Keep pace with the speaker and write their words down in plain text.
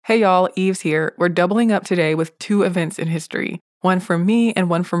Hey y'all, Eves here. We're doubling up today with two events in history, one from me and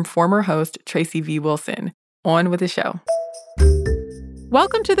one from former host Tracy V. Wilson. On with the show.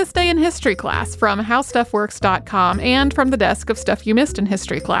 Welcome to This Day in History class from HowStuffWorks.com and from the desk of Stuff You Missed in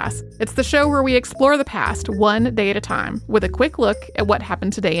History class. It's the show where we explore the past one day at a time with a quick look at what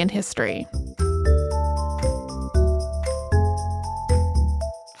happened today in history.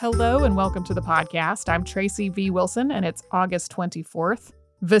 Hello and welcome to the podcast. I'm Tracy V. Wilson and it's August 24th.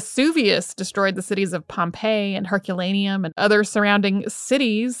 Vesuvius destroyed the cities of Pompeii and Herculaneum and other surrounding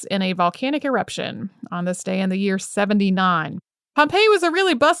cities in a volcanic eruption on this day in the year 79. Pompeii was a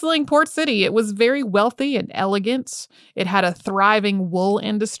really bustling port city. It was very wealthy and elegant. It had a thriving wool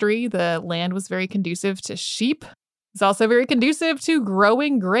industry. The land was very conducive to sheep. It's also very conducive to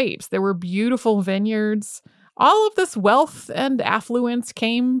growing grapes. There were beautiful vineyards. All of this wealth and affluence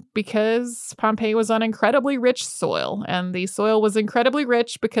came because Pompeii was on incredibly rich soil, and the soil was incredibly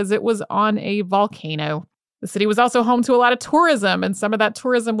rich because it was on a volcano. The city was also home to a lot of tourism, and some of that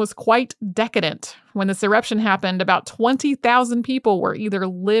tourism was quite decadent. When this eruption happened, about 20,000 people were either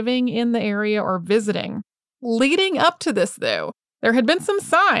living in the area or visiting. Leading up to this, though, there had been some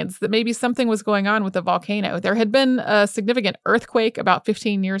signs that maybe something was going on with the volcano. There had been a significant earthquake about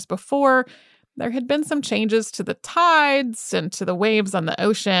 15 years before. There had been some changes to the tides and to the waves on the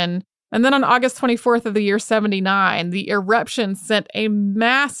ocean. And then on August 24th of the year 79, the eruption sent a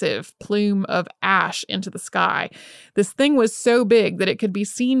massive plume of ash into the sky. This thing was so big that it could be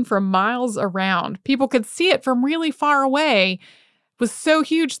seen from miles around. People could see it from really far away. It was so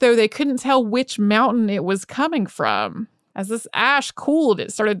huge, though, they couldn't tell which mountain it was coming from. As this ash cooled,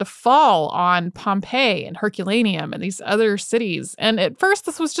 it started to fall on Pompeii and Herculaneum and these other cities. And at first,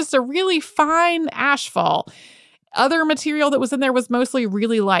 this was just a really fine ash fall. Other material that was in there was mostly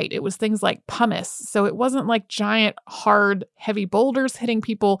really light. It was things like pumice. So it wasn't like giant, hard, heavy boulders hitting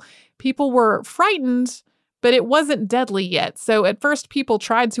people. People were frightened, but it wasn't deadly yet. So at first, people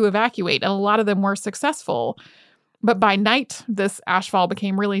tried to evacuate, and a lot of them were successful. But by night, this ashfall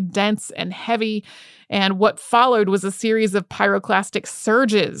became really dense and heavy, and what followed was a series of pyroclastic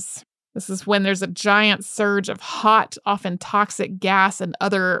surges. This is when there's a giant surge of hot, often toxic gas and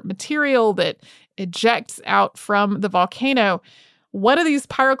other material that ejects out from the volcano. One of these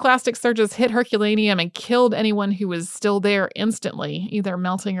pyroclastic surges hit Herculaneum and killed anyone who was still there instantly, either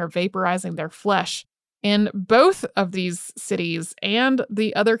melting or vaporizing their flesh. In both of these cities and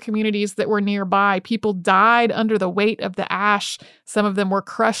the other communities that were nearby, people died under the weight of the ash. Some of them were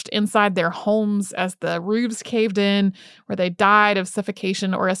crushed inside their homes as the roofs caved in, where they died of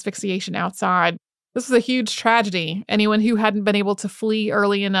suffocation or asphyxiation outside. This was a huge tragedy. Anyone who hadn't been able to flee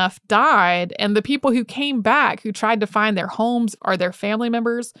early enough died, and the people who came back, who tried to find their homes or their family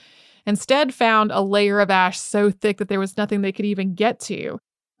members, instead found a layer of ash so thick that there was nothing they could even get to.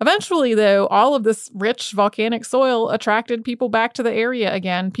 Eventually, though, all of this rich volcanic soil attracted people back to the area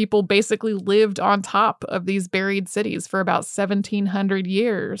again. People basically lived on top of these buried cities for about 1,700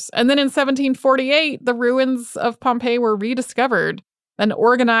 years. And then in 1748, the ruins of Pompeii were rediscovered. An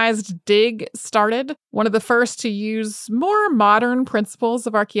organized dig started, one of the first to use more modern principles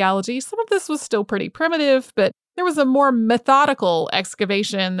of archaeology. Some of this was still pretty primitive, but there was a more methodical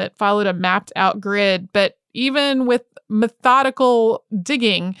excavation that followed a mapped-out grid. But even with methodical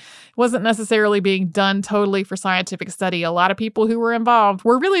digging, wasn't necessarily being done totally for scientific study. A lot of people who were involved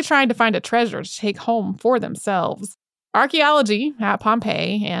were really trying to find a treasure to take home for themselves. Archaeology at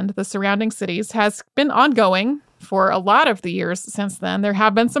Pompeii and the surrounding cities has been ongoing for a lot of the years since then. There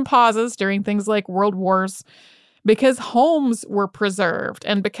have been some pauses during things like world wars because homes were preserved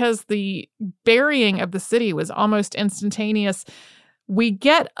and because the burying of the city was almost instantaneous. We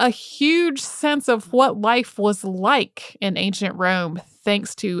get a huge sense of what life was like in ancient Rome,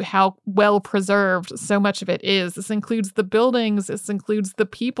 thanks to how well preserved so much of it is. This includes the buildings. This includes the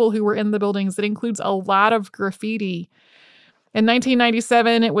people who were in the buildings. It includes a lot of graffiti. In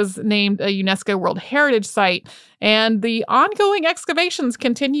 1997, it was named a UNESCO World Heritage Site, and the ongoing excavations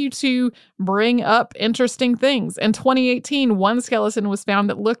continue to bring up interesting things. In 2018, one skeleton was found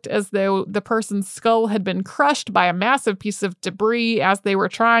that looked as though the person's skull had been crushed by a massive piece of debris as they were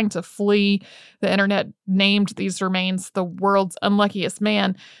trying to flee. The internet named these remains the world's unluckiest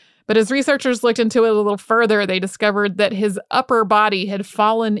man. But as researchers looked into it a little further, they discovered that his upper body had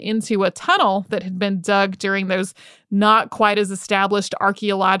fallen into a tunnel that had been dug during those not quite as established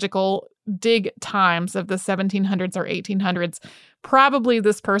archaeological dig times of the 1700s or 1800s. Probably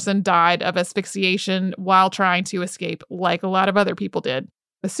this person died of asphyxiation while trying to escape, like a lot of other people did.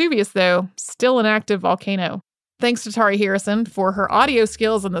 Vesuvius, though, still an active volcano. Thanks to Tari Harrison for her audio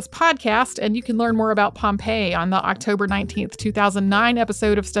skills in this podcast, and you can learn more about Pompeii on the October 19th, 2009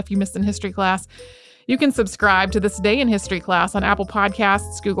 episode of Stuff You Missed in History Class. You can subscribe to This Day in History Class on Apple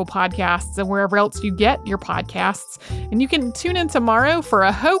Podcasts, Google Podcasts, and wherever else you get your podcasts. And you can tune in tomorrow for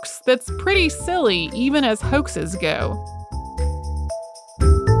a hoax that's pretty silly, even as hoaxes go.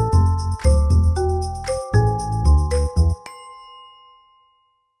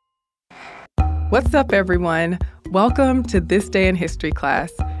 What's up, everyone? Welcome to This Day in History Class,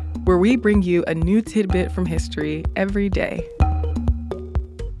 where we bring you a new tidbit from history every day.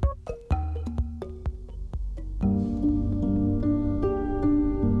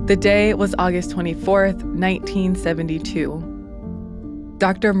 The day was August 24th, 1972.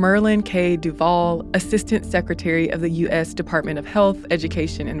 Dr. Merlin K. Duval, Assistant Secretary of the U.S. Department of Health,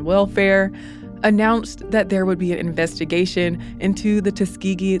 Education, and Welfare, announced that there would be an investigation into the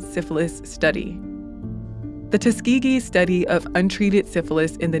Tuskegee syphilis study. The Tuskegee study of untreated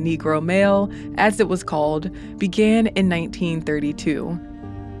syphilis in the Negro male, as it was called, began in 1932.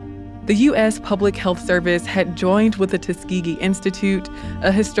 The U.S. Public Health Service had joined with the Tuskegee Institute,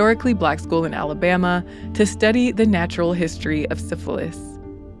 a historically black school in Alabama, to study the natural history of syphilis.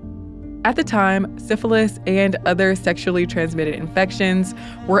 At the time, syphilis and other sexually transmitted infections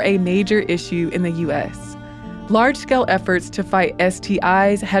were a major issue in the U.S. Large-scale efforts to fight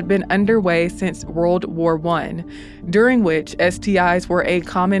STIs had been underway since World War I, during which STIs were a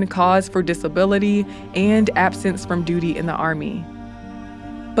common cause for disability and absence from duty in the Army.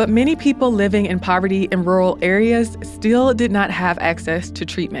 But many people living in poverty in rural areas still did not have access to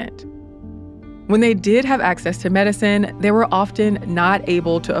treatment. When they did have access to medicine, they were often not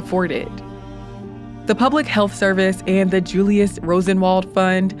able to afford it. The Public Health Service and the Julius Rosenwald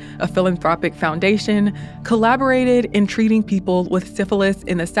Fund, a philanthropic foundation, collaborated in treating people with syphilis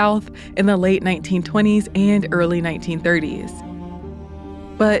in the South in the late 1920s and early 1930s.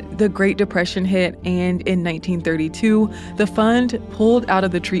 But the Great Depression hit, and in 1932, the fund pulled out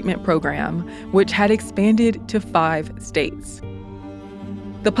of the treatment program, which had expanded to 5 states.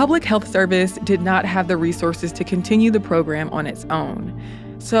 The Public Health Service did not have the resources to continue the program on its own.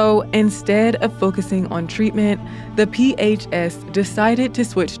 So instead of focusing on treatment, the PHS decided to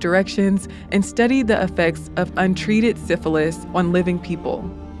switch directions and study the effects of untreated syphilis on living people.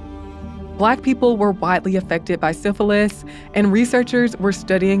 Black people were widely affected by syphilis, and researchers were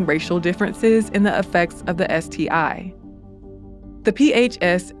studying racial differences in the effects of the STI. The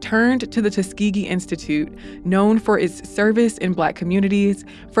PHS turned to the Tuskegee Institute, known for its service in Black communities,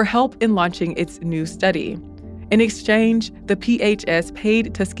 for help in launching its new study. In exchange, the PHS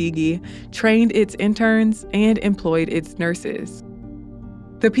paid Tuskegee, trained its interns, and employed its nurses.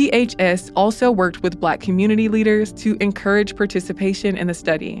 The PHS also worked with Black community leaders to encourage participation in the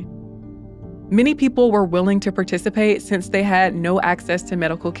study. Many people were willing to participate since they had no access to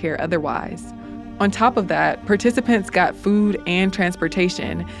medical care otherwise. On top of that, participants got food and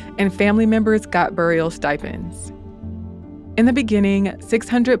transportation, and family members got burial stipends. In the beginning,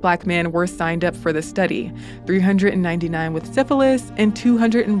 600 Black men were signed up for the study, 399 with syphilis and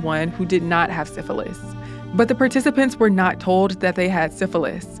 201 who did not have syphilis. But the participants were not told that they had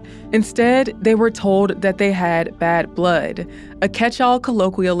syphilis. Instead, they were told that they had bad blood, a catch-all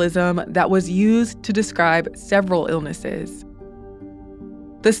colloquialism that was used to describe several illnesses.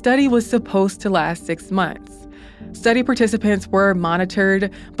 The study was supposed to last 6 months. Study participants were monitored,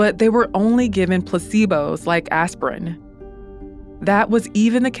 but they were only given placebos like aspirin. That was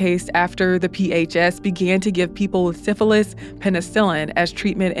even the case after the PHS began to give people with syphilis penicillin as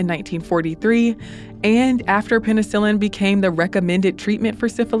treatment in 1943, and after penicillin became the recommended treatment for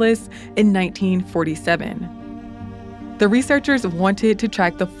syphilis in 1947. The researchers wanted to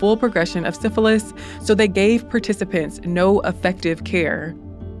track the full progression of syphilis, so they gave participants no effective care.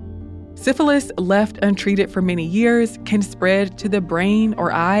 Syphilis, left untreated for many years, can spread to the brain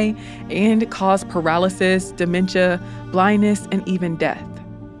or eye and cause paralysis, dementia, blindness, and even death.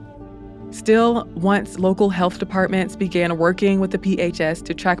 Still, once local health departments began working with the PHS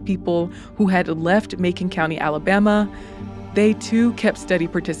to track people who had left Macon County, Alabama, they too kept study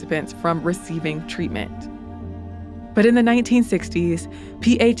participants from receiving treatment. But in the 1960s,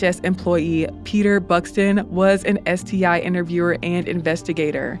 PHS employee Peter Buxton was an STI interviewer and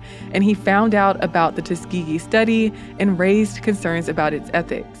investigator, and he found out about the Tuskegee study and raised concerns about its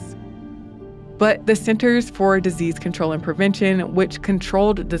ethics. But the Centers for Disease Control and Prevention, which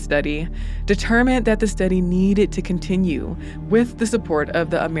controlled the study, determined that the study needed to continue with the support of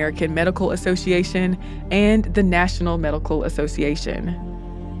the American Medical Association and the National Medical Association.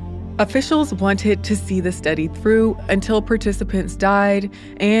 Officials wanted to see the study through until participants died,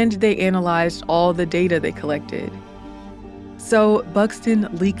 and they analyzed all the data they collected. So Buxton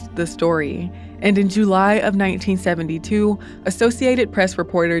leaked the story, and in July of 1972, Associated Press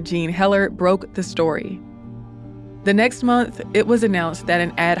reporter Jean Heller broke the story. The next month, it was announced that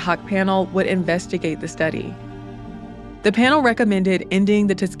an ad hoc panel would investigate the study. The panel recommended ending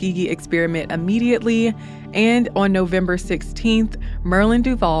the Tuskegee experiment immediately, and on November 16th, Merlin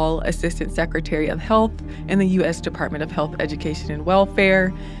Duval, Assistant Secretary of Health in the U.S. Department of Health, Education, and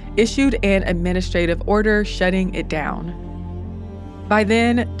Welfare, issued an administrative order shutting it down. By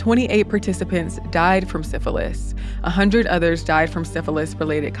then, 28 participants died from syphilis. 100 others died from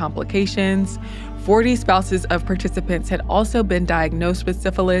syphilis-related complications. 40 spouses of participants had also been diagnosed with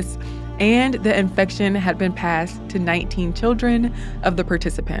syphilis, and the infection had been passed to 19 children of the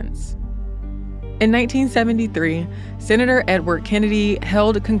participants. In 1973, Senator Edward Kennedy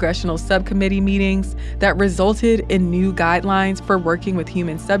held congressional subcommittee meetings that resulted in new guidelines for working with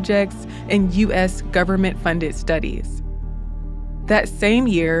human subjects in U.S. government-funded studies. That same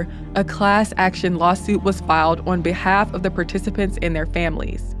year, a class action lawsuit was filed on behalf of the participants and their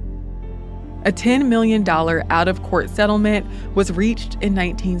families. A $10 million out-of-court settlement was reached in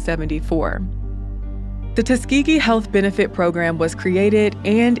 1974. The Tuskegee Health Benefit Program was created,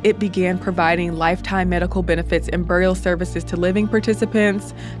 and it began providing lifetime medical benefits and burial services to living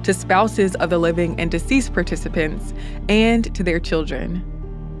participants, to spouses of the living and deceased participants, and to their children.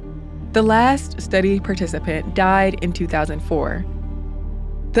 The last study participant died in 2004.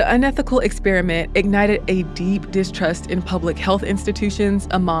 The unethical experiment ignited a deep distrust in public health institutions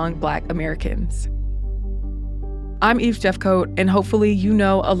among Black Americans. I'm Eve Jeffcoat, and hopefully you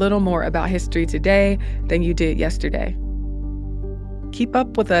know a little more about history today than you did yesterday. Keep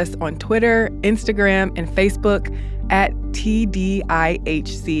up with us on Twitter, Instagram, and Facebook at TDIHC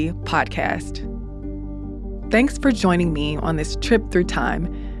Podcast. Thanks for joining me on this trip through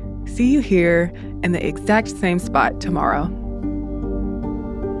time. See you here in the exact same spot tomorrow.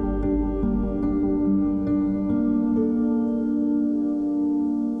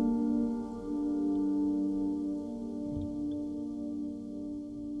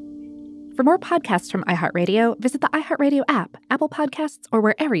 For more podcasts from iHeartRadio, visit the iHeartRadio app, Apple Podcasts, or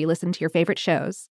wherever you listen to your favorite shows.